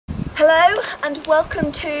Hello and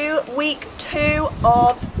welcome to week 2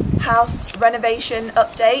 of house renovation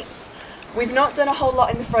updates. We've not done a whole lot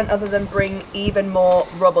in the front other than bring even more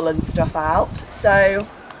rubble and stuff out. So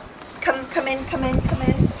come in.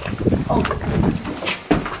 Oh.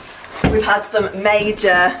 We've had some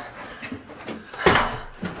major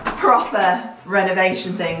proper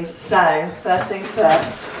renovation things. So first things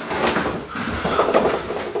first.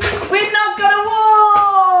 We've not got a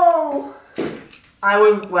wall! I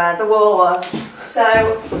wouldn't where the wall was.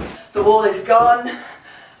 So the wall is gone.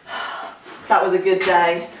 That was a good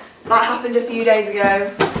day. That happened a few days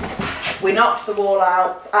ago. We knocked the wall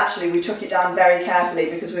out. Actually, we took it down very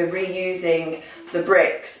carefully because we're reusing the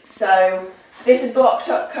bricks. So this is blocked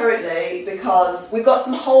up currently because we've got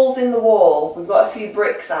some holes in the wall. We've got a few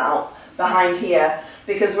bricks out behind here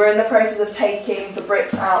because we're in the process of taking the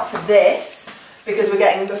bricks out for this because we're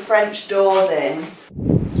getting the French doors in.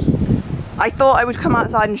 I thought I would come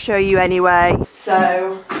outside and show you anyway.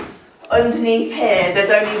 So underneath here, there's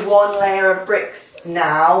only one layer of bricks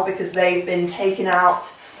now because they've been taken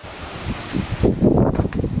out.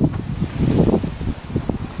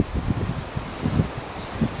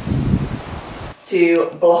 To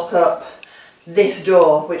block up this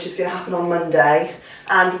door, which is going to happen on Monday.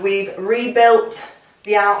 And we've rebuilt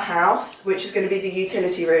the outhouse, which is going to be the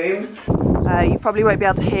utility room. You probably won't be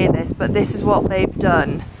able to hear this, but this is what they've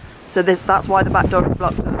done. So that's why the back door is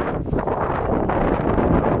blocked up.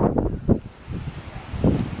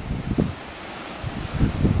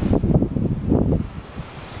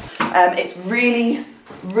 It's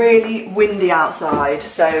really windy outside,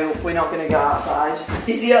 so we're not going to go outside.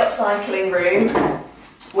 This is the upcycling room.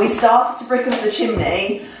 We've started to brick up the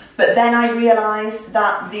chimney, but then I realised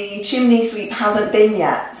that the chimney sweep hasn't been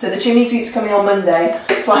yet. So the chimney sweep's coming on Monday,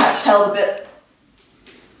 so I had to tell the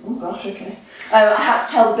I had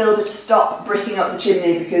to tell the builder to stop bricking up the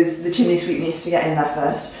chimney because the chimney sweep needs to get in there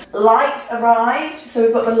first. Lights arrived, so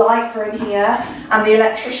we've got the light for in here, and the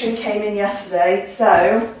electrician came in yesterday,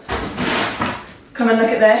 so come and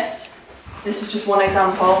look at this. This is just one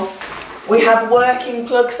example. We have working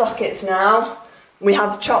plug sockets now. We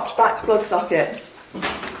have chopped back plug sockets.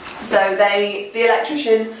 So the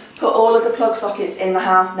electrician put all of the plug sockets in the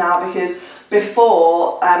house now because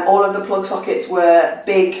before all of the plug sockets were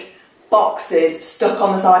big boxes stuck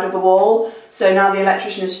on the side of the wall. So now the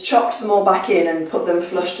electrician has chopped them all back in and put them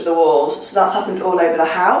flush to the walls. So that's happened all over the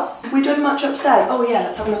house. Have we done much upstairs? Oh yeah,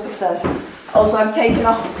 let's have a look upstairs. Also, I've taken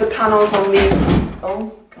off the panels on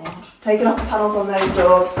taken off the panels on those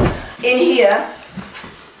doors. In here,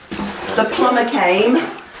 the plumber came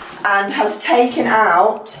and has taken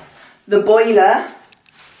out the boiler.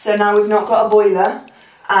 So now we've not got a boiler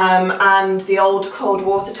and the old cold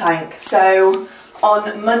water tank. So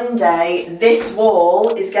on Monday, this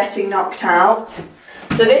wall is getting knocked out.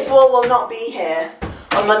 So this wall will not be here.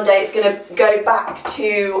 On Monday, it's going to go back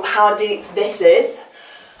to how deep this is.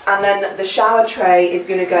 And then the shower tray is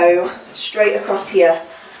going to go straight across here.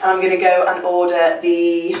 And I'm going to go and order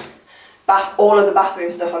all of the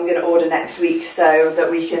bathroom stuff I'm going to order next week so that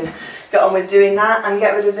we can get on with doing that and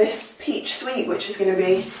get rid of this peach suite, which is going to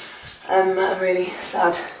be a really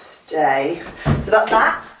sad day. So that's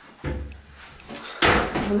that.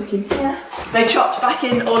 Look in here. They chopped back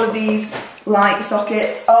in all of these light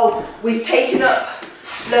sockets. Oh, we've taken up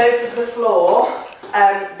loads of the floor.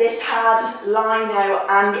 This had lino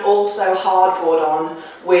and also hardboard on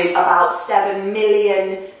with about 7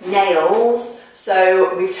 million nails.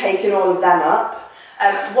 So we've taken all of them up.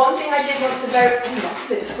 One thing I did want to note, that's a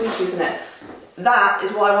bit squeaky, isn't it? That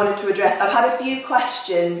is what I wanted to address. I've had a few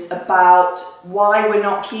questions about why we're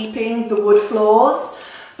not keeping the wood floors.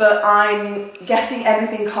 But I'm getting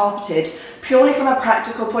everything carpeted purely from a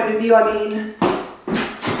practical point of view. I mean,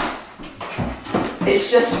 it's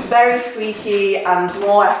just very squeaky and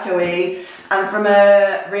more echoey, and from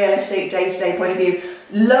a realistic day-to-day point of view,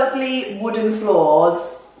 lovely wooden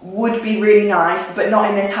floors would be really nice, but not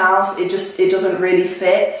in this house. It doesn't really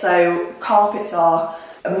fit, so carpets are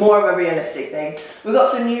more of a realistic thing. We've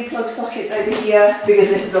got some new plug sockets over here because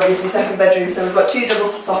this is obviously second bedroom, so we've got 2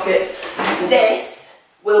 double sockets. This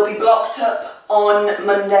will be blocked up on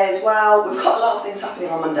Monday as well. We've got a lot of things happening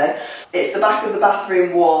on Monday. It's the back of the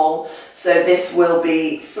bathroom wall, so this will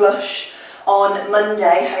be flush on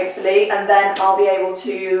Monday, hopefully, and then I'll be able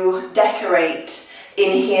to decorate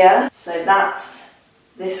in here. So that's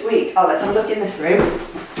this week. Oh, let's have a look in this room.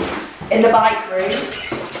 In the bike room.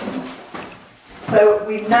 So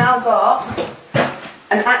we've now got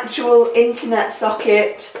an actual internet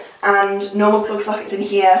socket and normal plug sockets in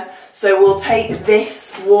here. So we'll take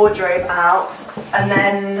this wardrobe out, and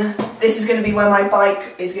then this is going to be where my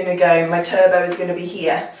bike is going to go. My turbo is going to be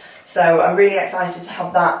here. So I'm really excited to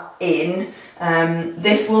have that in.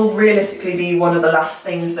 This will realistically be one of the last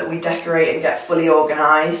things that we decorate and get fully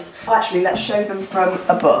organised. Actually, let's show them from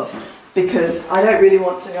above, because I don't really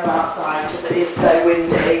want to go outside because it is so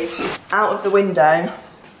windy. Out of the window.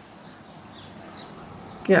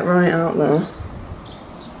 Get right out there.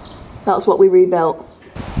 That's what we rebuilt.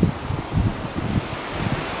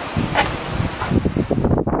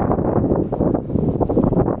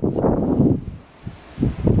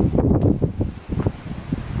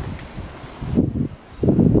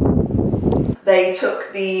 They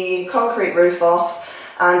took the concrete roof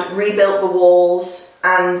off and rebuilt the walls,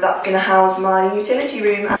 and that's going to house my utility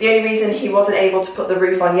room. The only reason he wasn't able to put the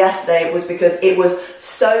roof on yesterday was because it was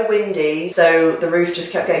so windy, so the roof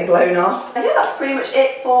just kept getting blown off. And yeah, that's pretty much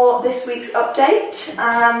it for this week's update,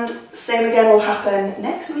 and same again will happen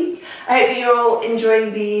next week. I hope that you're all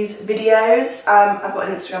enjoying these videos. I've got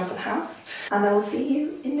an Instagram for the house, and I will see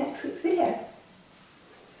you in next week.